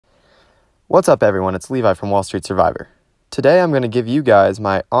What's up everyone, it's Levi from Wall Street Survivor. Today I'm going to give you guys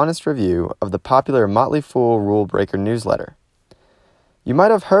my honest review of the popular Motley Fool Rule Breaker newsletter. You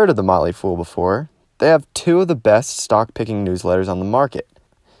might have heard of the Motley Fool before. They have two of the best stock picking newsletters on the market.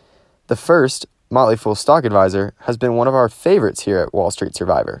 The first, Motley Fool Stock Advisor, has been one of our favorites here at Wall Street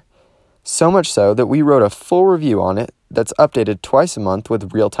Survivor. So much so that we wrote a full review on it that's updated twice a month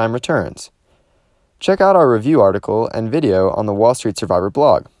with real-time returns. Check out our review article and video on the Wall Street Survivor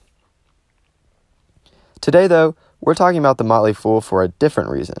blog. Today, though, we're talking about the Motley Fool for a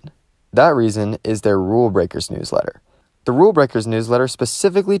different reason. That reason is their Rule Breakers newsletter. The Rule Breakers newsletter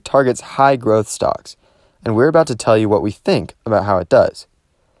specifically targets high-growth stocks, and we're about to tell you what we think about how it does.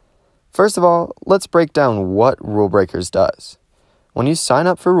 First of all, let's break down what Rule Breakers does. When you sign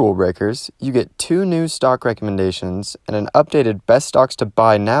up for Rule Breakers, you get 2 new stock recommendations and an updated Best Stocks to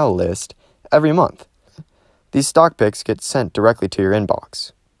Buy Now list every month. These stock picks get sent directly to your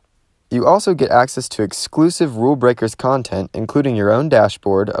inbox. You also get access to exclusive Rule Breakers content, including your own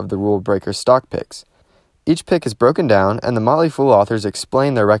dashboard of the Rule Breakers stock picks. Each pick is broken down, and the Motley Fool authors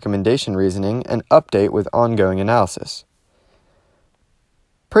explain their recommendation reasoning and update with ongoing analysis.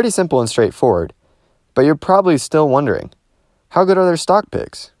 Pretty simple and straightforward, but you're probably still wondering, how good are their stock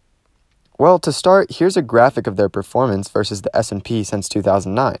picks? Well, to start, here's a graphic of their performance versus the S&P since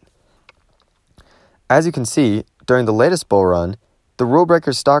 2009. As you can see, during the latest bull run, the Rule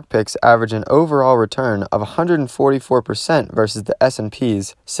Breakers stock picks average an overall return of 144% versus the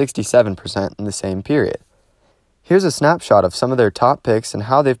S&P's 67% in the same period. Here's a snapshot of some of their top picks and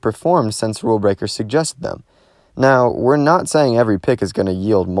how they've performed since Rule Breakers suggested them. Now, we're not saying every pick is going to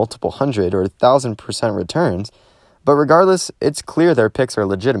yield multiple 100 or 1,000% returns, but regardless, it's clear their picks are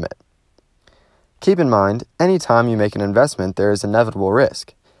legitimate. Keep in mind, anytime you make an investment, there is inevitable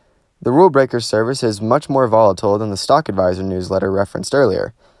risk. The Rule Breakers service is much more volatile than the Stock Advisor newsletter referenced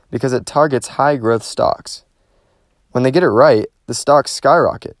earlier because it targets high-growth stocks. When they get it right, the stocks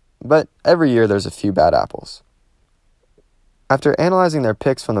skyrocket, but every year there's a few bad apples. After analyzing their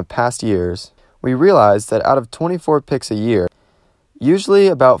picks from the past years, we realized that out of 24 picks a year, usually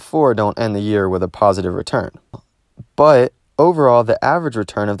about 4 don't end the year with a positive return. But overall, the average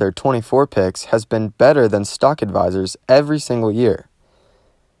return of their 24 picks has been better than Stock Advisor's every single year.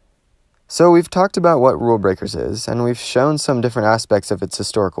 So we've talked about what Rule Breakers is, and we've shown some different aspects of its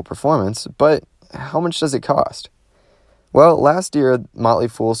historical performance, but how much does it cost? Well, last year, Motley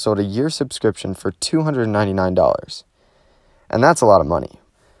Fool sold a year subscription for $299, and that's a lot of money.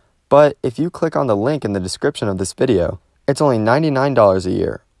 But if you click on the link in the description of this video, it's only $99 a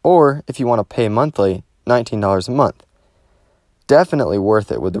year, or if you want to pay monthly, $19 a month. Definitely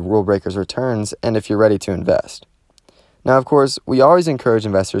worth it with the Rule Breakers returns and if you're ready to invest. Now, of course, we always encourage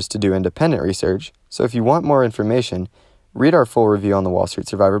investors to do independent research, so if you want more information, read our full review on the Wall Street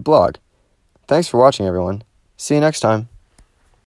Survivor blog. Thanks for watching, everyone. See you next time.